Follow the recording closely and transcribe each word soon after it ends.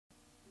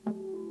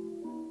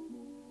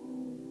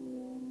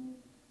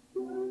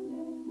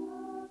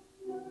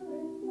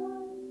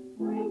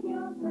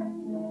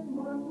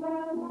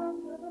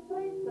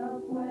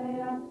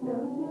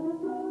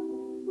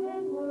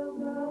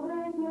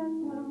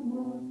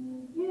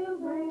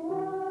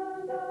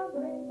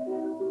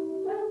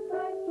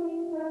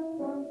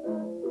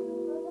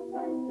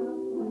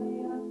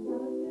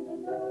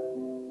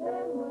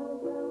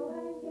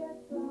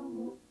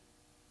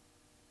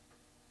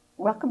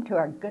Welcome to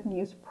our Good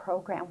News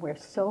program. We're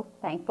so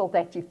thankful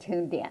that you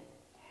tuned in.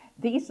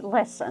 These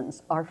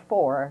lessons are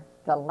for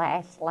the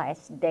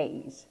last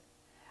days.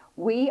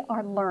 We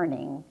are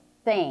learning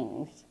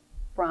things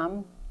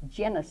from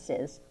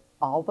Genesis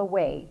all the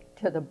way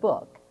to the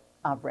book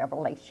of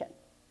Revelation.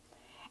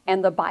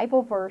 And the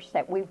Bible verse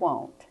that we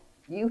want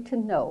you to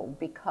know,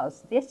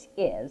 because this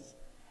is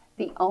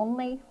the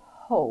only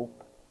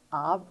hope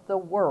of the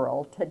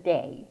world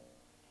today,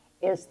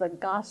 is the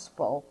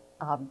gospel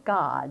of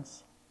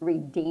God's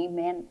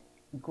redeeming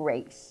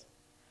grace.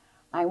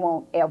 I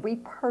want every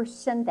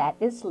person that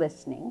is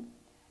listening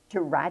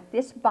to write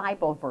this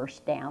Bible verse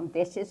down.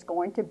 This is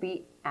going to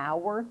be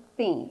our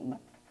theme,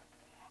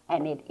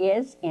 and it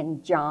is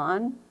in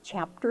John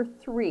chapter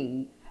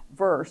 3,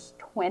 verse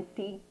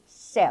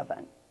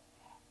 27.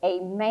 A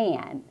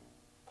man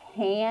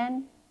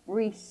can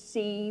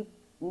receive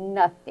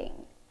nothing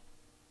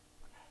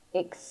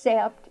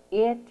except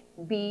it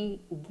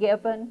be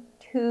given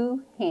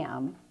to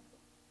him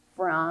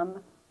from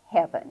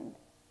heaven.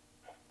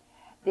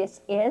 This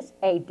is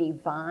a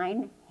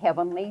divine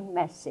heavenly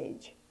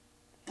message.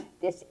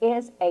 This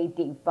is a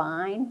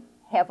divine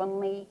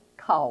heavenly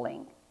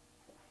calling.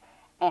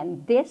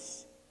 And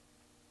this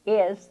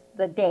is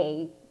the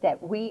day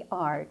that we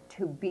are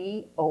to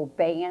be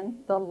obeying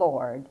the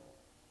Lord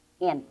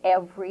in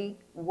every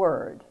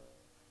word.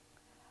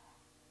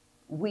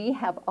 We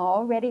have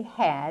already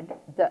had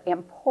the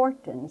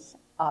importance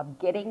of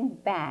getting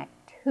back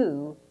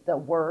to the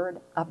Word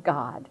of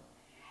God.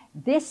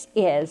 This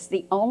is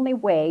the only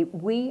way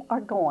we are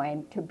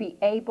going to be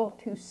able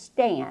to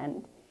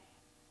stand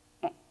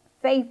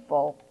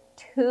faithful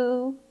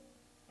to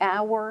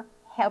our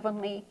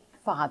Heavenly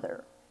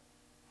Father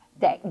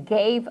that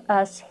gave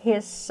us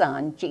His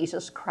Son,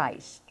 Jesus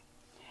Christ.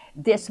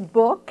 This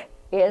book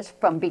is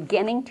from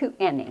beginning to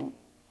ending,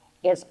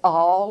 is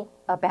all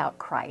about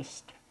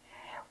Christ.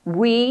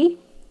 We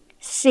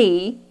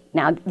see,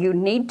 now you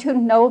need to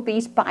know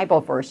these Bible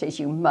verses.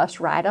 You must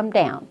write them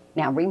down.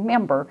 Now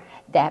remember,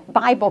 that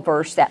Bible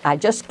verse that I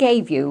just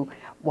gave you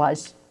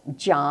was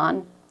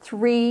John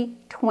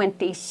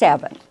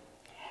 3:27.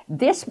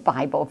 This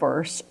Bible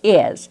verse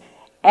is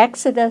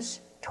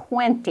Exodus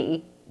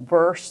 20,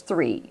 verse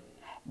 3.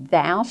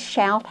 Thou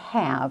shalt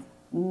have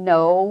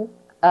no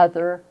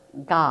other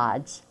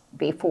gods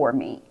before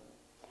me.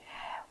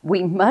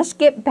 We must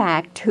get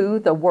back to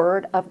the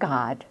Word of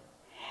God.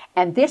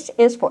 And this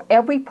is for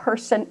every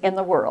person in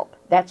the world.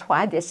 That's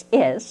why this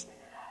is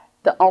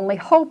the only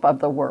hope of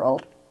the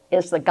world,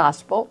 is the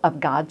gospel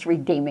of God's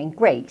redeeming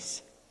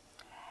grace.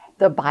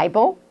 The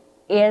Bible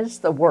is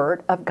the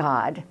Word of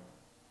God.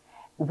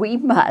 We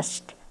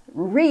must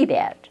read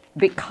it,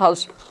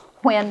 because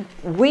when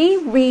we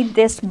read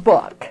this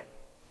book,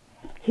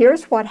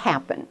 here's what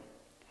happened.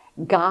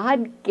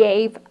 God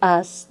gave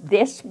us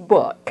this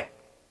book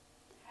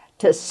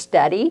to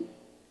study,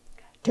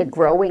 to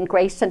grow in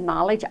grace and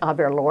knowledge of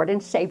our Lord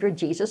and Savior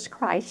Jesus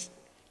Christ,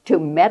 to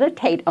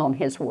meditate on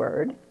His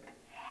Word,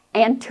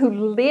 and to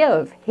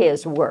live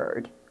His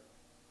Word.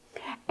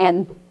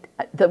 And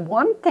the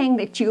one thing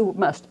that you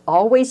must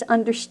always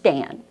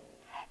understand,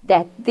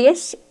 that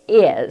this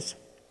is,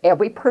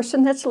 every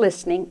person that's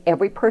listening,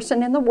 every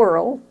person in the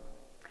world,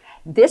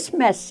 this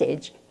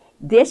message,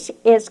 this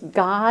is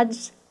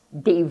God's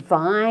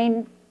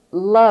divine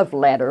love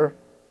letter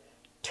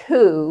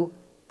to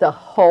the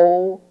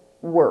whole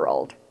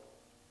world.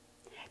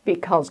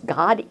 Because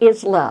God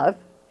is love,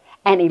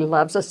 and He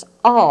loves us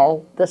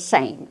all the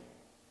same.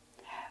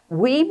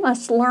 We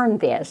must learn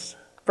this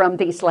from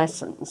these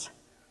lessons,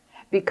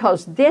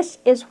 because this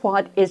is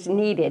what is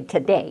needed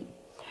today.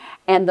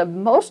 And the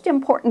most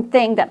important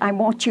thing that I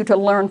want you to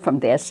learn from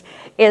this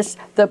is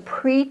the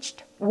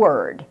preached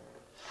word.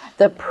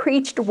 The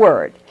preached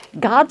word.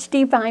 God's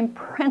divine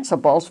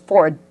principles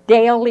for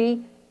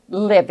daily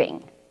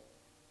living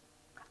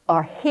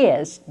are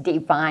His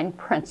divine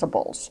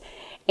principles.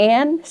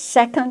 In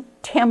 2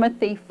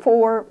 Timothy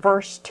 4,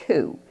 verse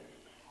 2,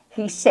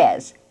 he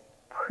says,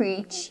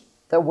 preach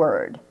the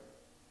word.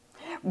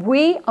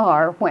 We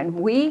are, when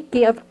we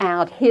give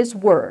out His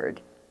word,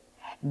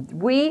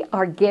 we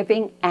are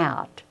giving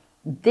out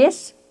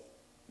this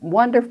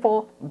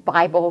wonderful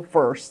Bible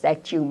verse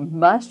that you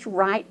must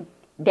write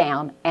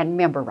down and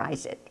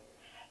memorize it.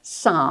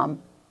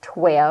 Psalm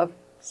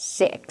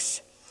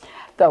 12:6.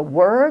 The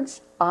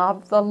words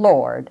of the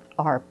Lord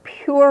are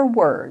pure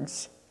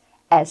words,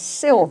 as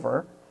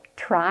silver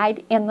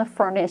tried in the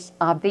furnace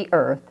of the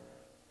earth,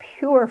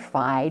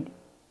 purified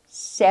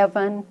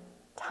 7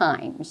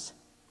 times.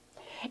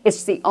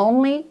 It's the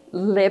only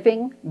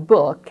living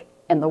book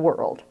in the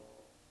world.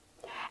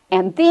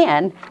 And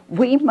then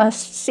we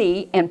must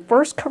see in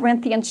 1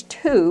 Corinthians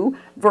 2,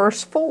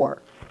 verse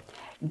 4.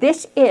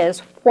 This is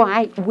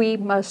why we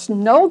must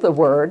know the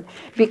Word,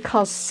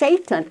 because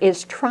Satan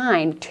is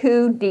trying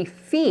to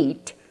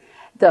defeat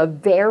the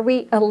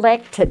very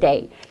elect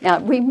today. Now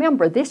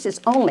remember, this is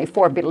only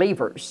for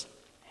believers,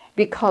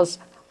 because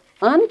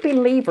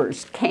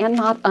unbelievers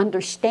cannot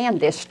understand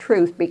this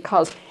truth,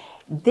 because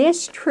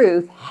this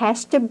truth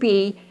has to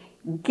be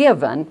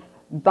given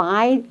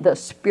by the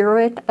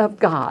Spirit of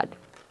God.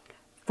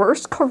 1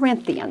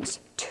 Corinthians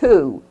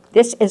 2.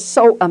 This is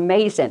so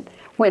amazing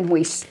when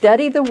we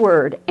study the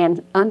Word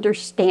and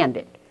understand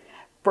it.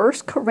 1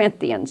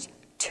 Corinthians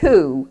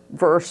 2,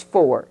 verse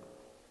 4.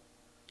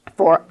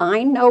 For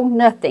I know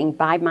nothing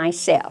by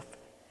myself.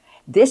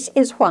 This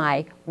is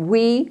why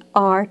we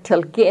are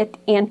to get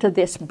into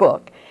this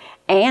book.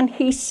 And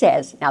he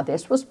says, now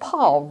this was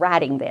Paul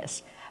writing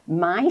this,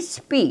 my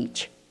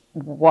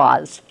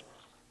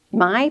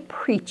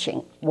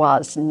preaching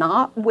was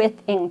not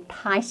with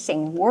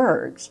enticing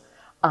words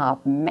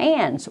of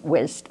man's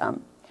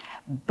wisdom,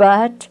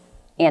 but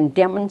in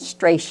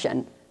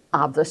demonstration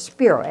of the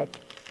Spirit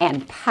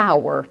and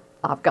power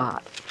of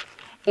God.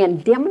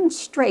 In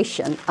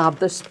demonstration of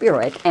the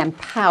Spirit and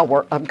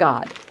power of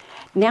God.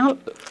 Now,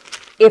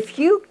 if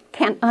you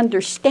can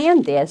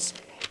understand this,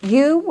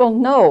 you will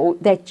know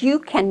that you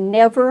can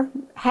never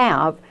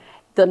have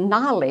the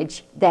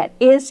knowledge that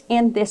is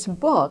in this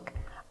book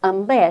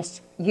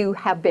unless you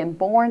have been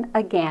born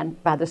again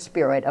by the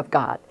Spirit of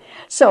God.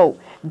 So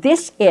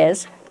this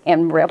is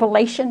in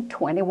Revelation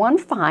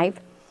 21:5,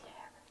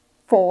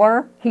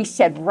 for he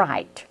said,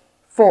 write,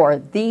 for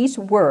these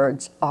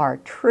words are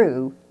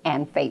true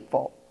and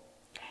faithful.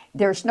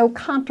 There's no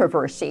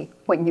controversy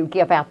when you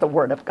give out the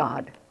Word of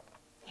God.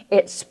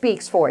 It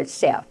speaks for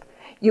itself.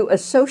 You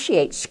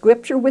associate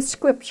Scripture with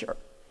Scripture,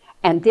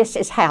 and this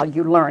is how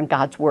you learn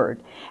God's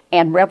Word.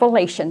 And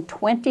Revelation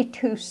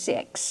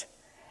 22:6,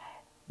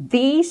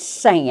 these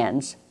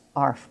sayings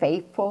are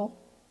faithful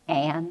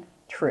and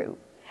true.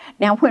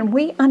 Now, when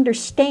we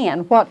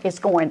understand what is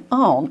going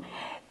on,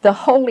 the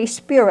Holy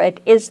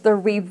Spirit is the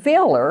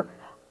revealer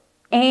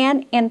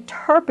and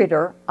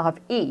interpreter of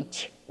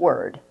each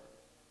word.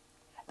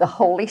 The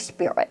Holy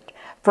Spirit.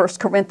 1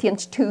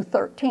 Corinthians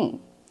 2:13.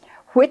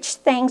 Which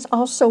things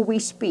also we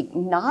speak,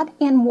 not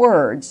in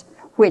words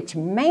which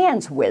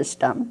man's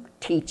wisdom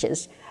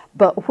teaches,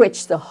 but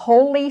which the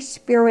Holy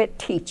Spirit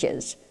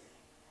teaches,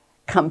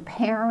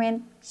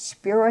 comparing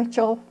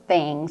spiritual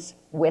things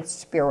with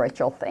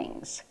spiritual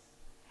things.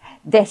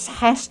 This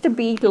has to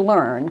be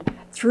learned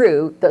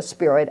through the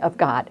Spirit of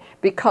God,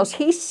 because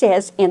he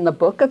says in the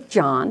book of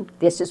John,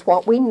 this is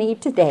what we need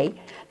today,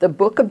 the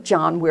book of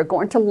John, we're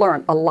going to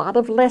learn a lot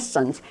of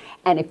lessons,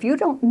 and if you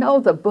don't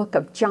know the book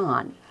of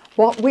John,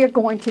 what we're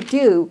going to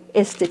do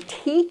is to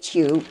teach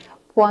you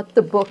what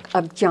the book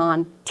of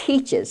John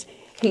teaches.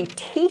 He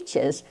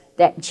teaches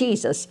that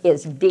Jesus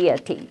is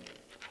deity.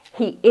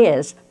 He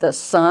is the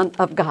Son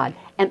of God,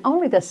 and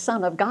only the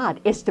Son of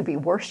God is to be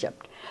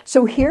worshiped.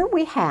 So here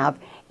we have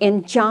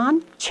in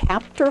John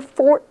chapter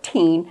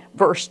 14,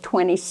 verse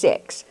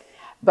 26,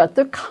 but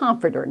the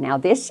Comforter, now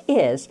this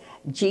is,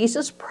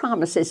 Jesus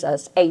promises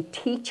us a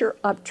teacher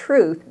of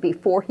truth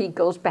before he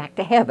goes back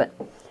to heaven.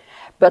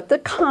 But the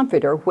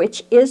Comforter,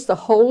 which is the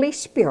Holy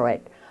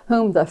Spirit,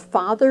 whom the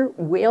Father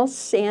will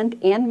send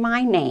in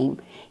my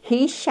name,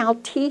 he shall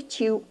teach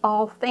you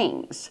all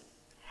things.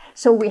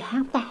 So we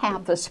have to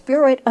have the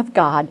Spirit of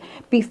God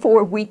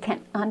before we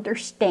can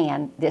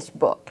understand this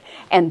book.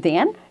 And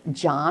then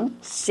John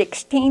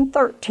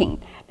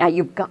 16:13. Now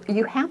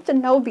you have to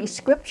know these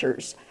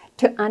scriptures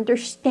to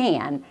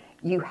understand.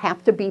 You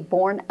have to be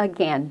born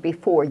again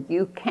before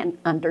you can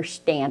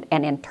understand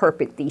and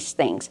interpret these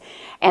things.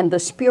 And the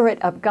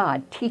Spirit of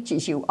God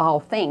teaches you all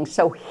things,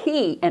 so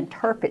he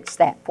interprets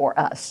that for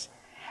us.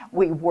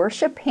 We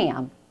worship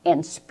him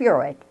in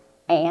spirit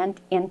and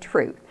in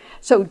truth.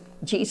 So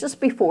Jesus,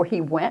 before he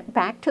went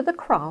back to the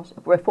cross,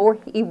 before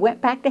he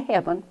went back to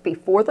heaven,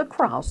 before the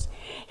cross,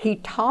 he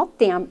taught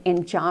them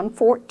in John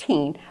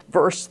 14,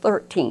 verse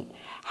 13,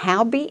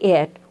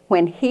 howbeit,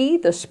 when he,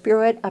 the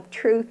Spirit of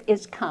truth,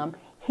 is come,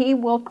 he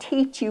will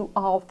teach you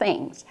all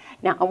things.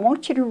 Now, I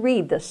want you to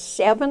read the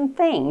 7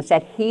 things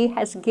that he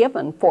has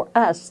given for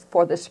us,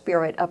 for the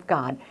Spirit of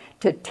God,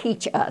 to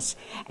teach us.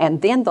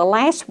 And then the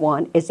last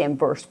one is in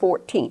verse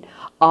 14.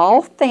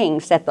 All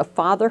things that the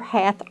Father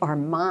hath are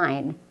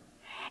mine.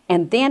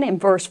 And then in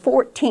verse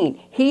 14,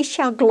 he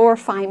shall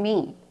glorify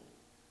me.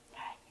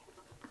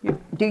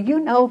 Do you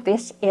know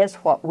this is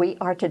what we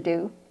are to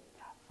do?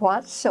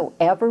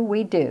 Whatsoever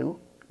we do,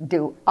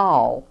 do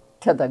all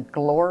to the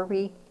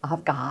glory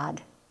of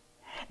God.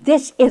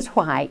 This is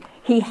why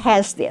he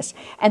has this.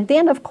 And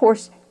then, of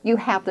course, you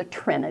have the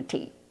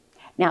Trinity.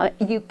 Now,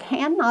 you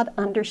cannot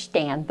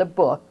understand the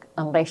book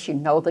unless you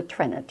know the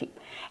Trinity.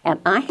 And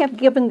I have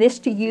given this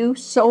to you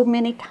so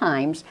many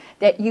times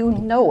that you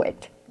know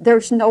it.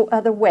 There's no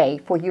other way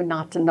for you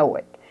not to know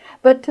it.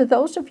 But to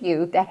those of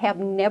you that have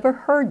never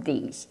heard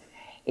these,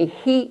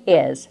 he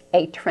is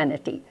a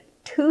Trinity.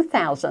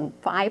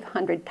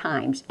 2,500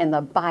 times in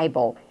the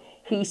Bible,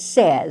 he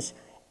says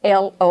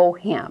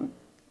Elohim.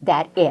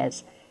 That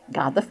is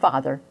God the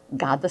Father,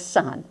 God the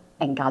Son,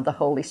 and God the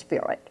Holy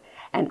Spirit.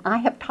 And I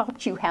have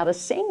taught you how to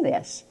sing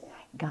this.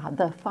 God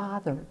the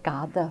Father,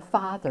 God the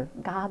Father,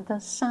 God the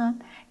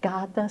Son,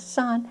 God the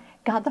Son,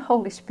 God the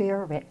Holy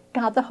Spirit,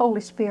 God the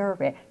Holy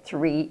Spirit,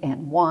 3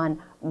 in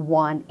 1,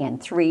 1 in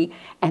 3.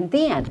 And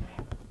then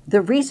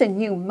the reason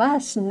you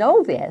must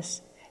know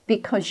this,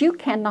 because you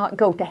cannot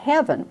go to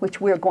heaven, which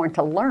we're going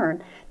to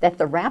learn that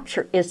the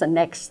rapture is the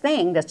next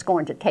thing that's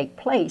going to take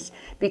place,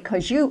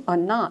 because you are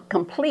not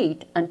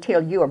complete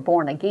until you are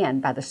born again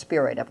by the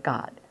Spirit of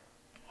God.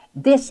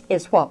 This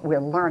is what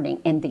we're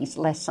learning in these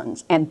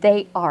lessons, and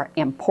they are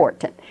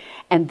important.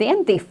 And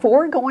then the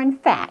foregoing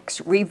facts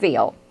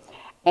reveal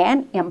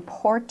an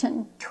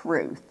important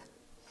truth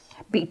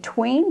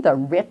between the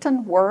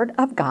written Word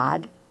of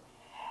God,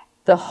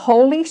 the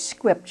Holy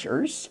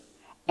Scriptures,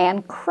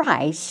 and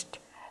Christ,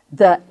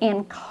 the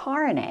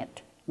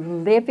incarnate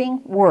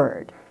living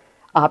Word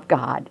of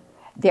God.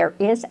 There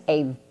is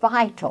a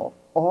vital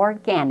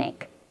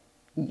organic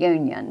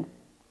union,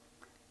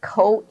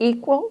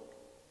 co-equal,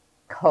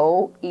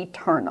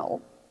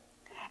 co-eternal.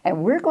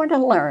 And we're going to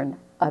learn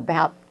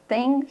about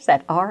things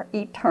that are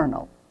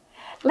eternal.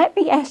 Let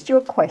me ask you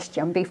a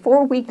question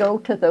before we go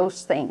to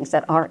those things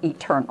that are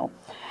eternal.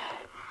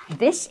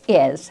 This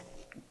is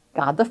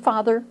God the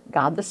Father,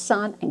 God the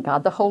Son, and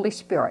God the Holy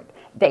Spirit.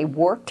 They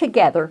work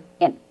together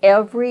in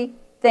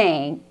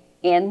everything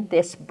in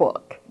this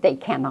book. They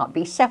cannot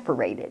be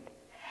separated.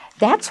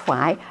 That's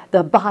why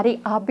the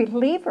body of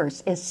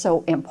believers is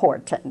so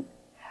important.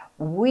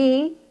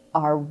 We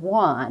are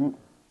one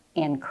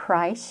in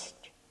Christ.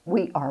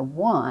 We are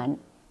one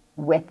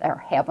with our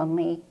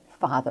Heavenly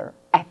Father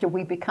after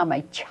we become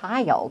a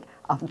child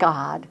of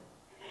God.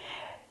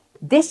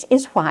 This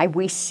is why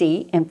we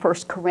see in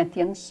 1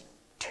 Corinthians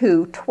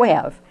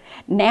 2:12,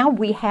 now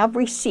we have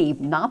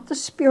received not the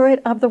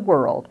spirit of the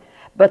world,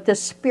 but the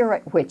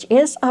Spirit which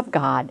is of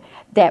God,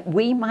 that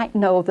we might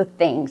know the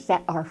things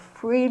that are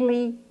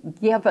freely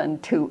given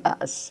to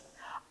us.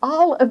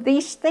 All of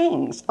these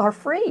things are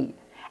free.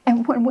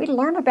 And when we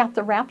learn about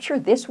the rapture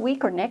this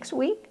week or next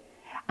week,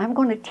 I'm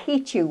going to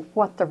teach you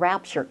what the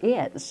rapture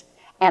is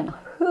and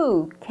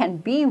who can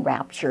be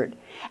raptured.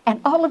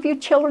 And all of you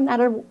children that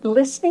are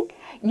listening,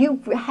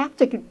 you have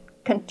to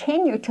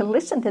continue to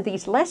listen to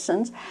these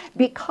lessons,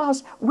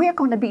 because we're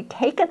going to be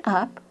taken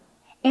up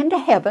into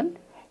heaven.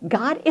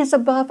 God is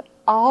above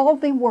all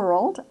the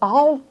world,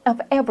 all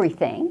of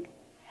everything,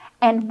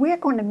 and we're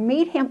going to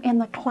meet Him in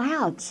the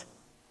clouds.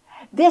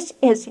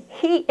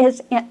 He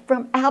is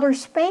from outer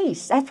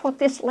space. That's what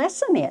this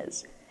lesson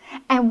is.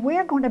 And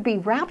we're going to be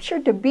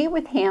raptured to be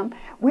with Him.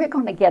 We're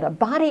going to get a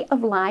body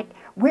of light.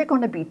 We're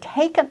going to be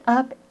taken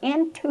up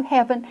into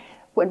heaven.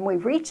 When we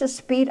reach the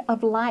speed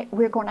of light,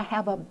 we're going to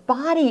have a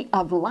body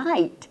of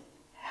light.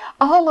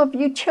 All of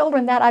you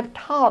children that I've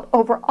taught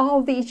over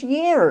all these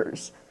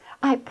years,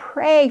 I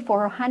pray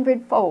for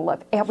 100-fold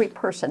of every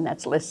person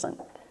that's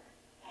listened.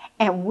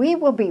 And we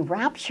will be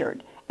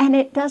raptured, and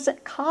it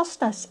doesn't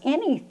cost us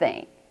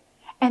anything.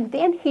 And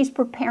then He's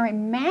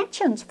preparing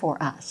mansions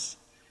for us.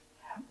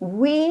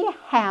 We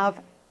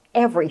have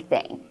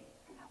everything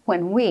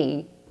when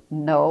we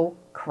know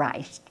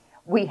Christ.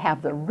 We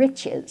have the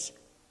riches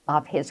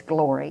of His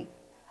glory.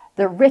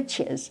 The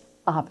riches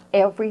of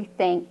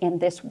everything in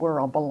this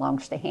world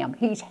belongs to Him.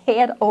 He's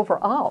head over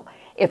all.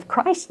 If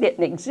Christ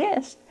didn't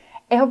exist,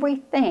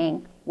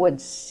 everything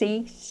would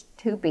cease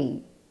to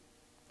be.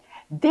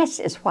 This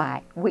is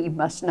why we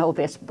must know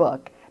this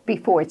book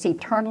before it's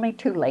eternally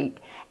too late.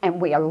 And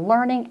we are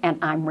learning, and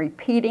I'm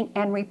repeating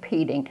and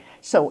repeating,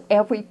 so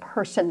every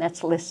person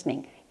that's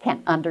listening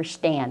can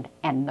understand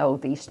and know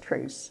these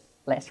truths.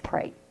 Let's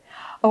pray.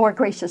 Oh, our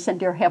gracious and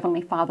dear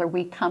Heavenly Father,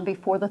 we come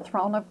before the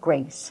throne of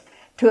grace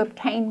to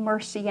obtain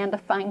mercy and to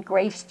find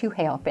grace to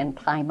help in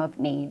time of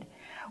need.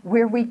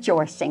 We're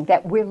rejoicing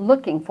that we're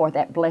looking for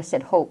that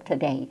blessed hope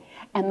today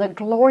and the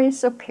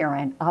glorious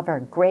appearing of our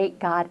great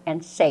God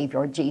and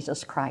Savior,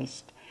 Jesus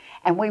Christ.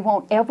 And we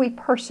want every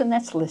person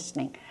that's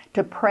listening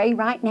to pray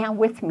right now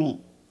with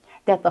me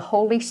that the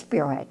Holy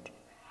Spirit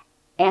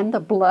and the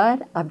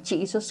blood of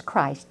Jesus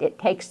Christ, it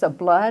takes the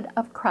blood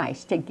of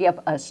Christ to give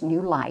us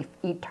new life,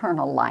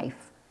 eternal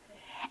life.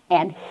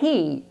 And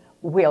He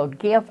will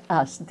give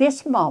us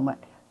this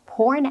moment,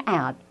 pouring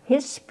out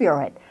His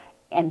Spirit,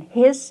 and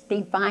His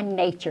divine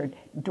nature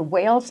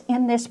dwells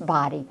in this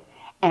body,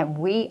 and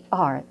we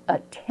are a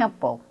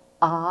temple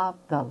of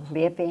the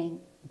living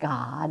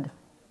God.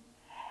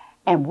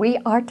 And we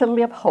are to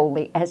live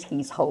holy as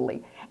He's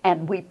holy.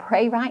 And we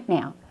pray right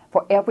now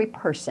for every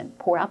person.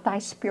 Pour out Thy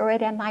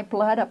Spirit and Thy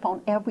blood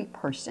upon every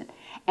person.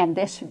 And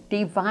this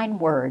divine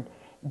word,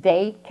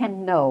 they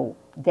can know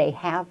they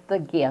have the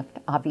gift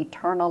of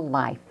eternal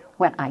life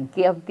when I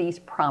give these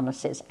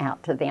promises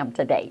out to them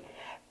today.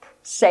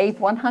 Save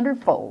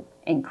 100-fold.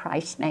 In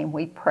Christ's name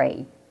we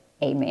pray.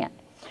 Amen.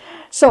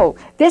 So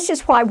this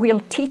is why we're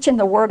teaching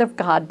the Word of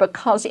God,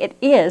 because it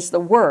is the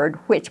Word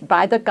which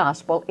by the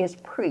gospel is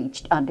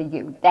preached unto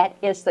you. That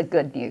is the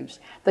good news.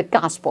 The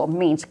gospel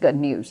means good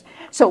news.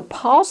 So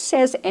Paul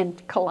says in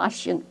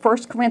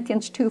 1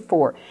 Corinthians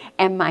 2:4,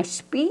 and my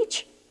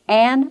speech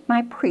and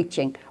my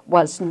preaching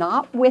was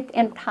not with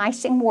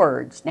enticing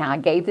words. Now I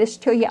gave this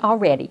to you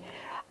already.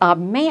 Of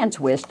man's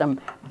wisdom,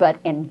 but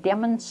in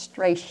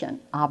demonstration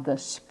of the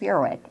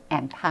Spirit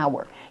and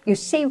power. You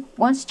see,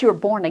 once you're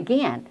born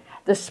again,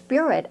 the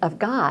Spirit of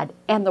God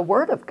and the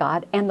Word of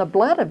God and the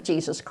blood of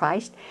Jesus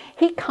Christ,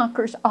 He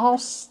conquers all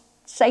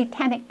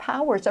satanic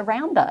powers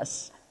around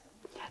us.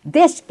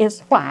 This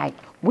is why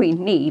we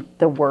need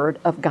the Word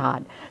of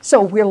God.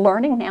 So we're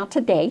learning now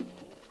today.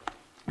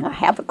 I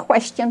have a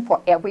question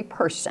for every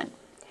person.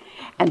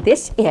 And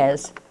this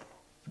is,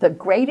 the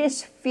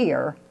greatest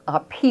fear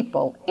of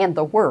people in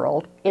the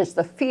world is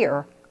the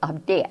fear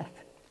of death.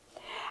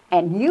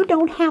 And you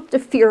don't have to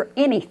fear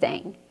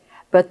anything,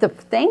 but the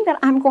thing that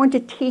I'm going to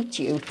teach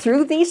you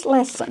through these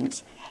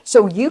lessons,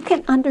 so you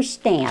can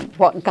understand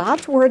what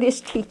God's Word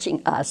is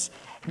teaching us,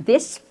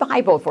 this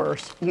Bible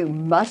verse, you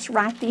must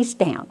write these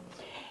down.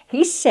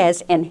 He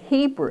says in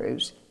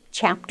Hebrews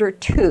chapter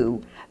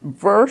 2,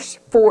 verse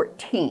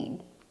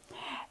 14,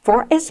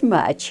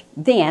 "Forasmuch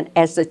then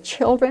as the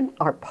children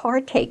are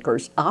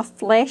partakers of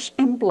flesh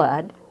and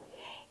blood,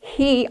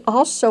 He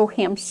also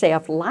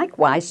Himself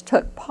likewise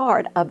took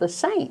part of the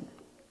same."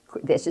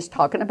 This is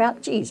talking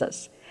about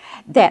Jesus.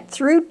 "That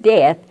through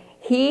death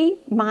He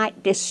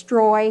might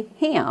destroy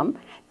him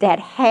that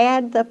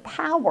had the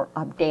power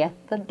of death,"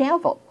 the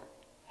devil.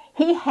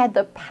 He had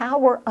the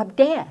power of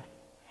death.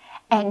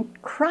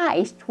 And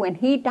Christ, when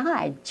He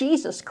died,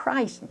 Jesus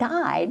Christ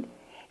died.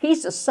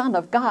 He's the Son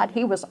of God.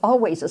 He was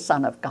always a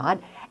Son of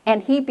God.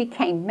 And He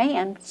became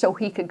man so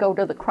He could go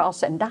to the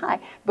cross and die,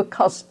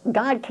 because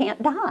God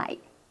can't die.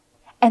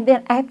 And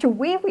then after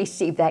we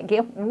receive that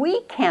gift,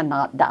 we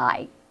cannot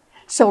die.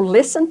 So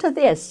listen to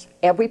this,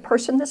 every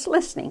person that's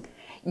listening.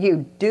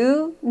 You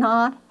do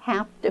not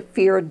have to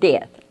fear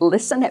death.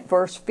 Listen at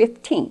verse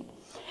 15.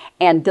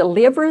 "And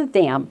deliver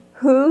them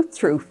who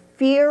through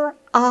fear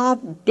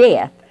of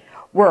death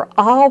were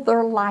all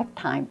their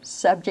lifetime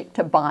subject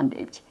to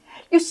bondage."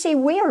 You see,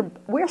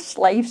 we're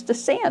slaves to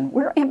sin.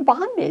 We're in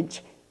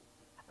bondage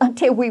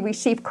until we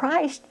receive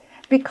Christ,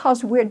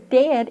 because we're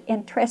dead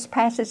in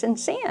trespasses and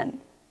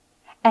sin.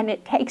 And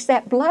it takes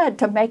that blood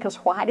to make us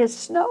white as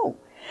snow.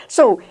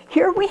 So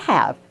here we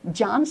have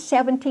John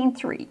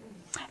 17:3.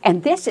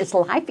 "And this is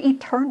life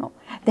eternal,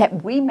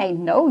 that we may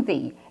know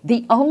Thee,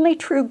 the only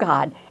true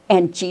God,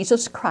 and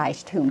Jesus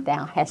Christ, whom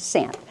Thou hast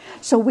sent."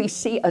 So we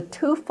see a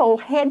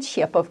twofold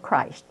headship of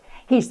Christ.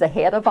 He's the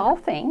head of all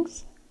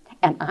things,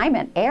 and I'm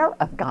an heir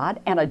of God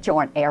and a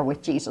joint heir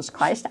with Jesus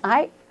Christ.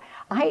 I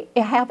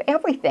have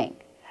everything.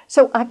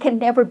 So I can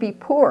never be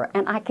poor,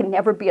 and I can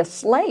never be a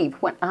slave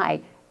when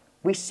I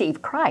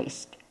receive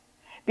Christ,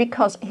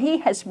 because He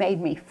has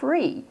made me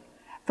free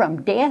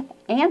from death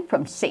and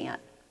from sin.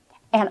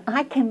 And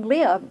I can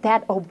live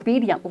that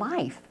obedient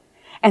life.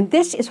 And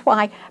this is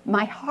why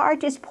my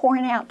heart is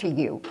pouring out to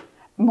you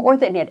more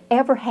than it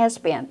ever has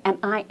been. And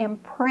I am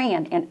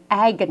praying in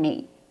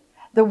agony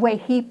the way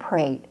He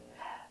prayed,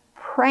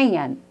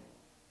 praying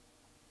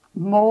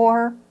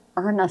more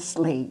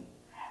earnestly,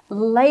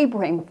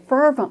 laboring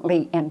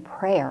fervently in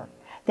prayer,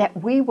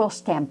 that we will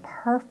stand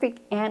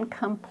perfect and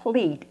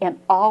complete in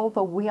all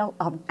the will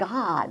of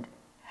God.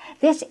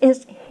 This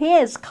is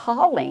His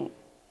calling.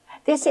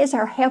 This is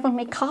our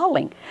heavenly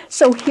calling.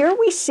 So here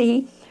we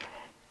see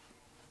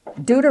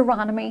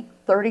Deuteronomy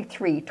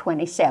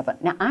 33:27.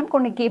 Now I'm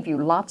going to give you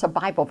lots of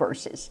Bible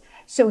verses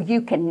so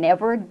you can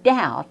never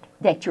doubt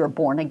that you're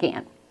born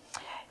again.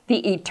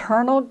 "The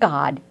eternal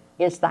God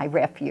is thy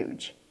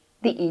refuge."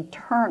 The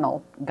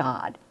eternal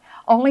God.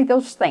 Only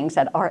those things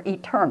that are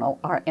eternal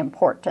are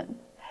important.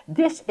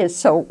 This is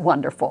so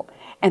wonderful.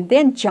 And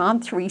then John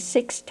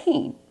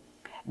 3:15.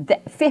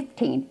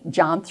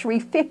 John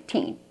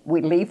 3:15.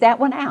 We leave that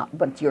one out,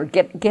 but you're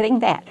getting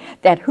that.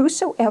 "That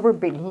whosoever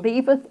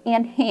believeth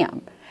in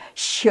Him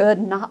should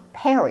not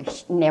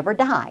perish," never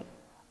die,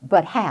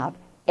 "but have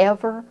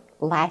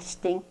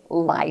everlasting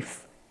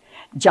life."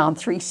 John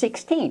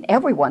 3:16.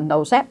 Everyone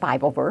knows that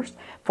Bible verse.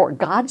 "For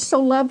God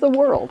so loved the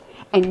world."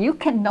 And you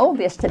can know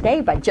this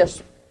today by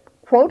just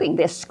quoting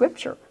this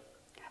scripture.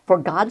 "For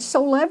God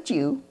so loved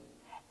you,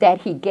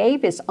 that He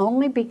gave His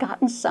only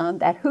begotten Son,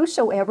 that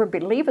whosoever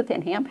believeth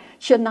in Him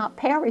should not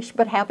perish,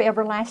 but have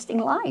everlasting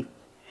life."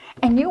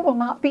 And you will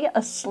not be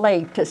a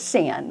slave to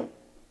sin.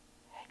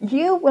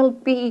 You will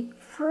be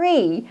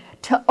free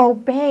to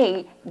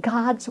obey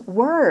God's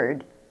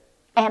Word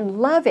and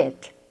love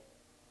it.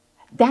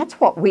 That's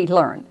what we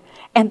learn.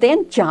 And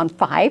then John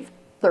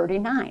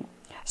 5:39.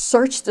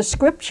 "Search the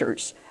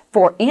Scriptures,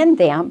 for in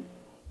them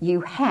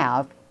you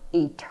have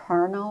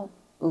eternal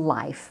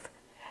life."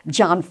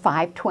 John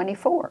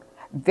 5:24.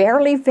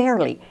 "Verily,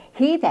 verily,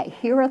 he that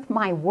heareth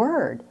my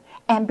word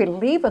and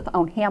believeth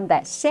on Him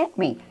that sent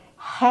me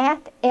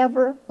hath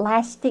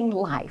everlasting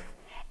life,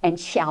 and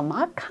shall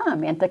not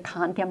come into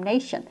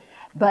condemnation,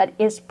 but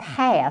is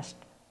passed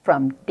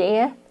from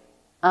death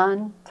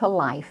unto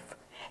life."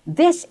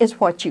 This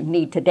is what you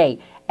need today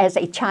as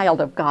a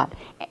child of God.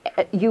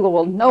 You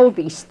will know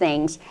these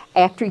things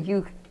after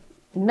you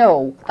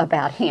know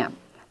about Him.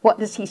 What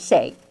does He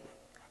say?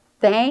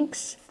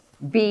 "Thanks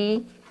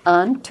be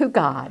unto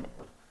God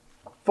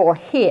for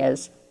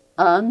His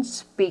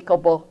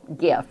unspeakable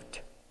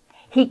gift."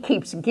 He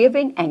keeps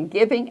giving and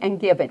giving and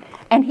giving,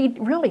 and he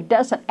really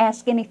doesn't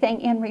ask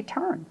anything in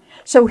return.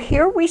 So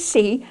here we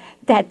see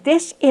that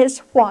this is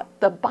what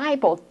the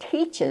Bible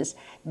teaches.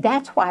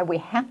 That's why we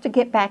have to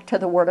get back to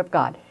the Word of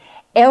God.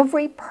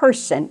 Every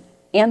person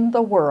in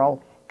the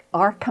world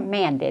are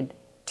commanded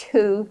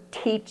to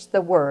teach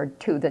the Word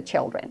to the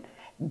children.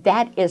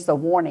 That is the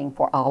warning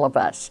for all of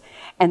us.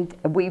 And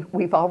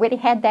we've already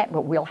had that,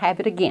 but we'll have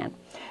it again.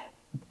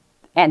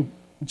 And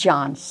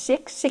John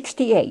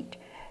 6:68,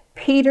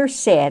 Peter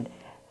said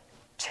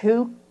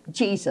to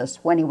Jesus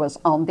when he was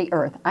on the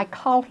earth, I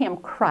call him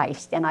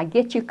Christ, and I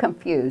get you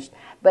confused,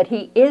 but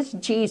he is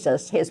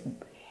Jesus.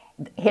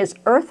 His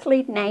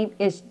earthly name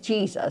is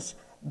Jesus,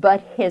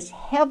 but his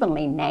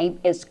heavenly name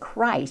is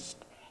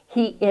Christ.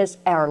 He is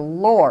our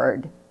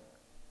Lord.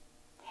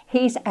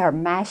 He's our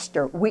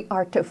master. We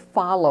are to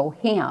follow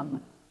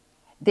him.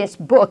 This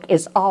book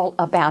is all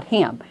about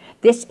him.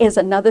 This is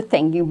another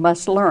thing you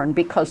must learn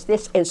because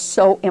this is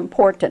so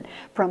important.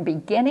 From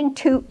beginning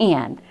to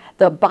end,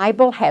 the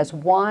Bible has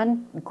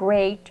one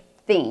great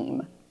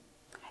theme.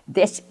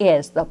 This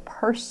is the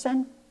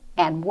person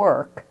and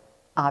work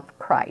of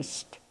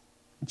Christ,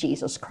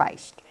 Jesus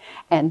Christ.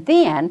 And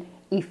then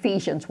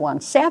Ephesians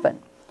 1:7.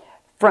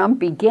 From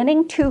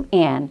beginning to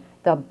end,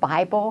 the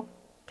Bible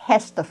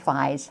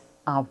testifies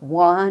of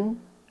one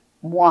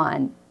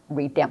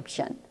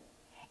redemption.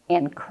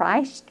 In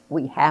Christ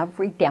we have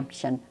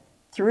redemption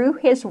through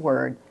his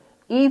word,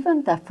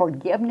 even the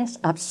forgiveness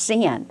of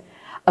sin,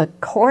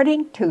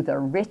 according to the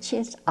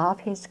riches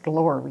of his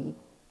glory.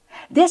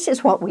 This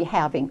is what we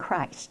have in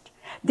Christ.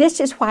 This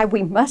is why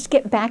we must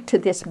get back to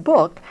this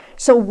book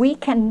so we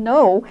can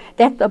know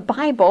that the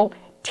Bible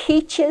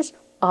teaches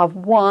of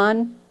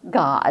one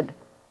God.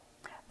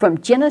 From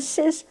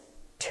Genesis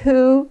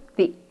to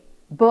the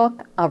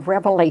book of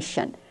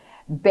Revelation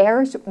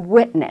bears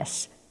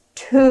witness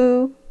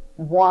to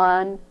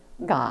one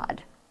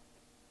God.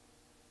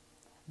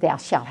 Thou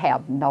shalt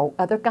have no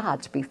other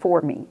gods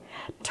before me.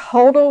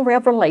 Total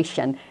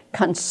revelation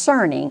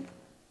concerning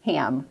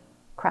him,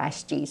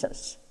 Christ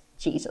Jesus,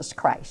 Jesus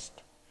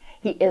Christ.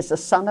 He is the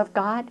Son of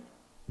God.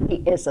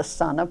 He is the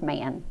Son of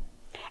Man.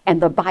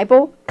 And the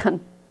Bible,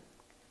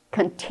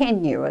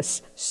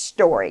 continuous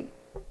story.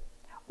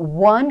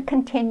 One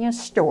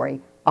continuous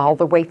story all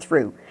the way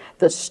through.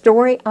 The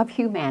story of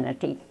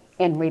humanity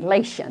in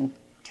relation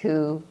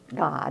to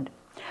God.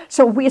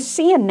 So we're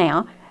seeing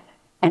now,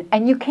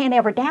 and you can't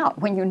ever doubt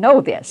when you know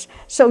this.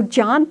 So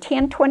John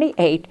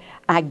 10:28,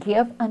 I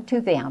give unto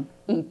them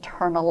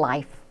eternal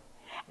life.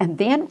 And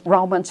then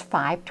Romans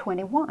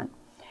 5:21,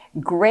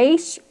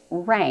 grace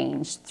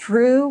reigns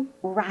through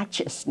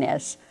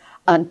righteousness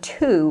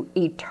unto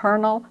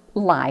eternal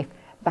life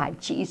by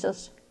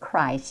Jesus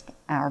Christ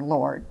our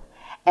Lord.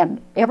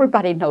 And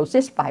everybody knows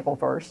this Bible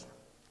verse,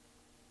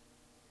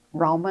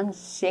 Romans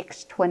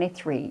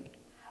 6:23.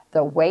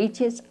 The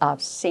wages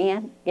of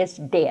sin is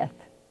death,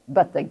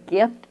 but the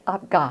gift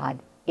of God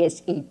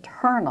is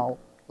eternal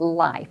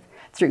life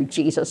through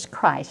Jesus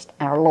Christ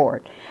our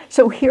Lord.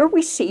 So here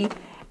we see,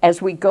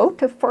 as we go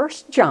to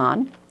 1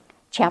 John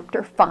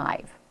chapter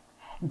 5,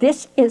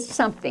 this is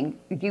something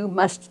you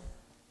must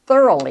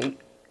thoroughly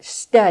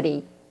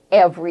study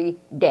every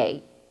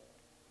day.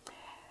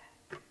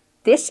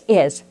 This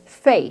is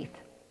faith.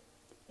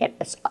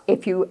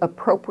 If you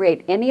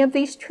appropriate any of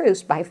these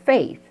truths by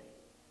faith,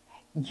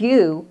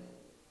 you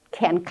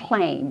can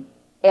claim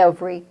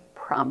every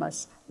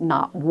promise.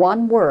 Not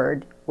one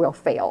word will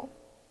fail.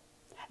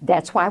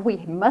 That's why we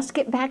must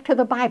get back to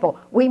the Bible.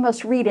 We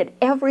must read it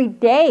every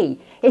day.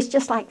 It's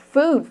just like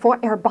food for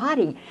our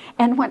body.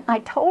 And when I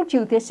told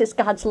you this is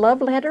God's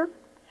love letter,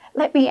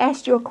 let me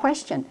ask you a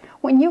question.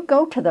 When you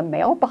go to the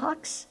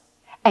mailbox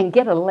and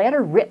get a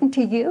letter written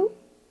to you,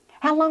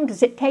 how long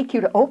does it take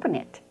you to open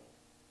it?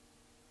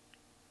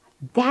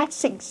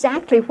 That's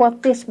exactly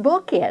what this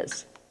book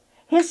is.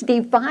 His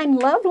divine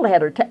love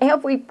letter to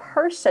every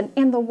person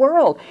in the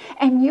world.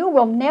 And you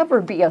will never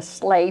be a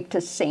slave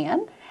to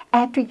sin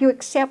after you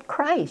accept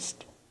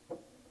Christ.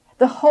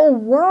 The whole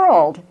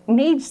world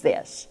needs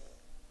this.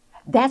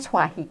 That's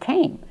why he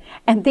came.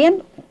 And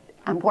then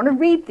I'm going to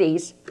read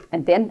these,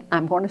 and then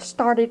I'm going to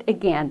start it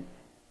again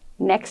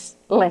next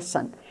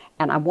lesson.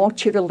 And I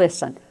want you to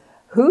listen.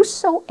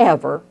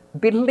 Whosoever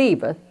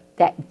believeth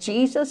that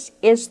Jesus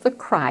is the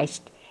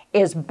Christ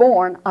is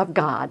born of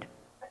God.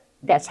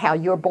 That's how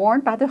you're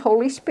born, by the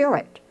Holy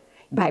Spirit,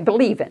 by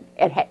believing.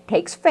 It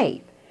takes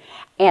faith.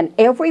 And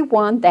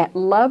everyone that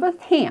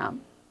loveth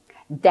him,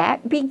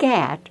 that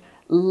begat,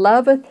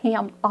 loveth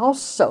him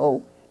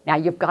also. Now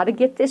you've got to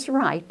get this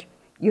right.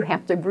 You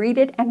have to read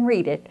it and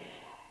read it.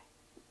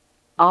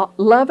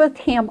 Loveth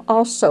him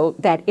also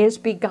that is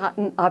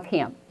begotten of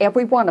him.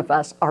 Every one of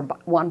us are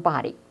one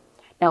body.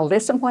 Now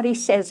listen what he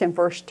says in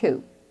verse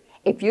 2.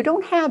 If you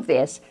don't have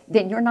this,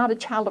 then you're not a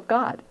child of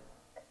God.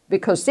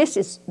 Because this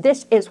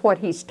is what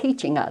he's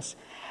teaching us.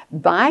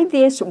 By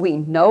this we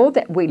know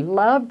that we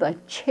love the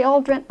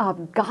children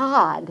of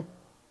God.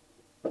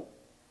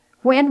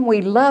 When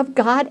we love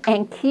God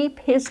and keep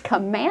his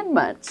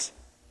commandments.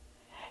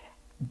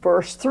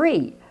 Verse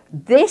 3,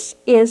 This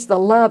is the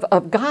love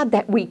of God,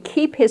 that we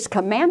keep His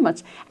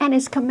commandments, and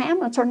His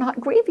commandments are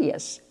not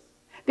grievous,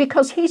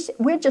 because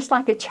we're just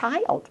like a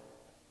child.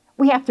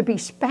 We have to be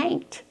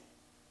spanked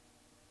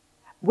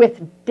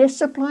with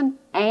discipline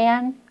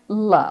and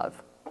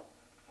love.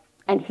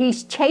 And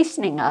He's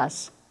chastening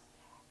us,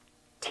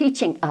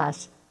 teaching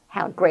us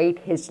how great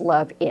His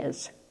love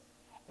is.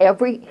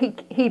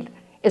 He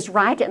is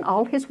right in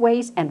all His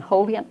ways and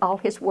holy in all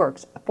His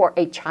works for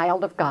a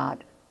child of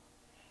God.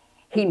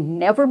 He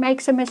never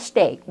makes a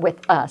mistake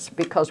with us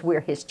because we're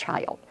His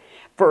child.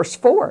 Verse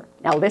 4,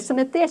 now listen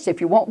to this.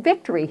 If you want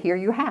victory, here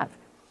you have.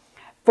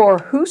 For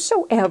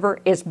whosoever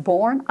is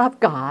born of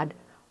God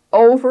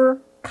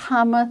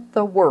overcometh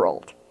the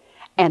world.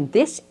 And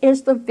this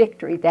is the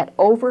victory that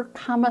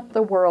overcometh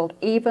the world,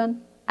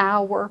 even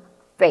our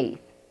faith.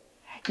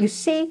 You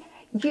see,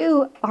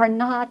 you are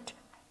not,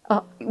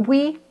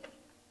 we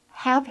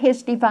have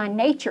His divine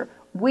nature.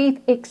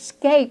 We've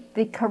escaped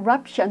the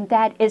corruption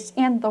that is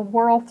in the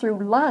world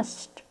through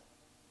lust.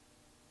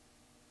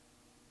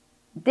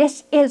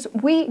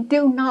 We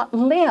do not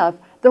live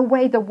the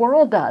way the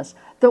world does.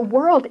 The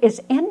world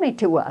is enemy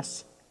to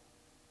us.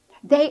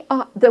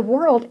 The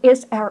world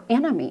is our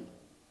enemy.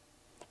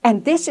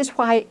 And this is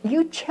why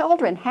you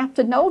children have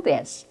to know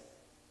this.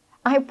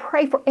 I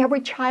pray for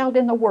every child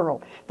in the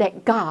world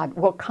that God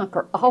will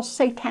conquer all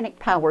satanic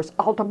powers,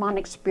 all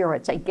demonic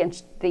spirits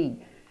against thee.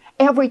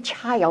 Every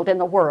child in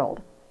the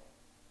world.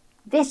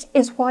 This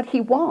is what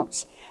He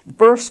wants.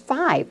 Verse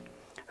 5,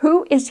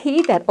 who is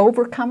he that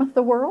overcometh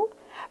the world?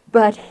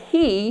 But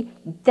he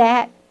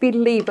that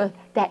believeth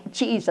that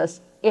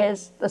Jesus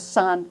is the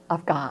Son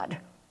of God.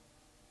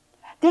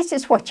 This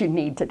is what you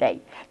need today.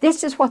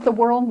 This is what the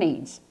world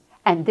needs.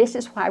 And this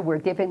is why we're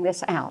giving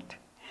this out.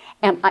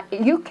 And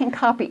you can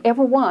copy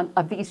every one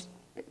of these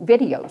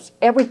videos.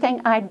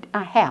 Everything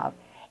I have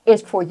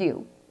is for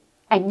you.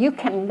 And you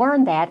can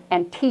learn that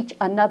and teach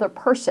another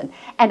person.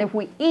 And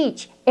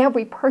if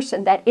every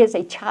person that is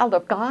a child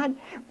of God,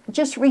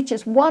 just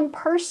reaches one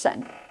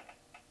person,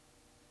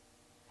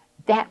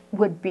 that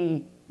would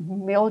be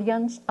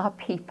millions of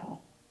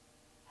people.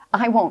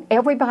 I want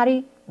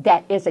everybody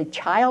that is a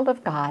child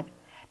of God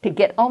to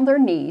get on their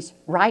knees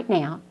right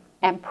now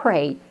and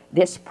pray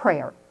this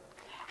prayer.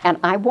 And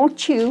I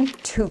want you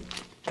to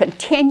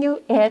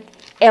continue it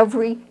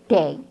every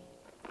day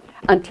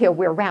until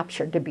we're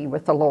raptured to be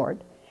with the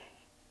Lord.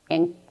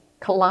 In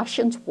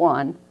Colossians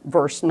 1,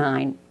 verse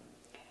 9,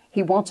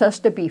 He wants us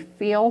to be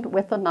filled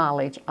with the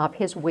knowledge of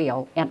His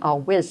will and all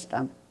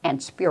wisdom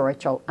and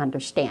spiritual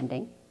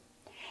understanding.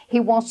 He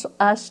wants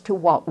us to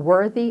walk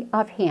worthy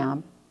of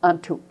Him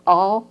unto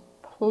all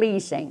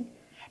pleasing,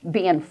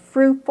 being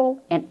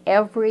fruitful in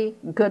every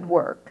good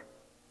work,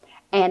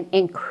 and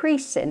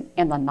increasing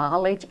in the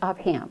knowledge of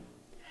Him,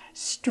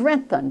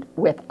 strengthened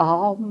with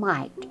all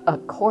might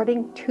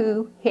according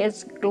to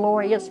His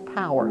glorious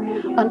power,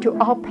 unto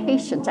all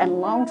patience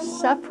and long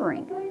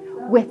suffering,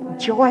 with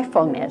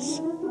joyfulness,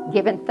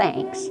 giving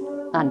thanks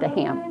unto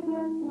Him.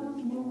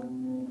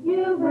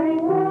 You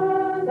bring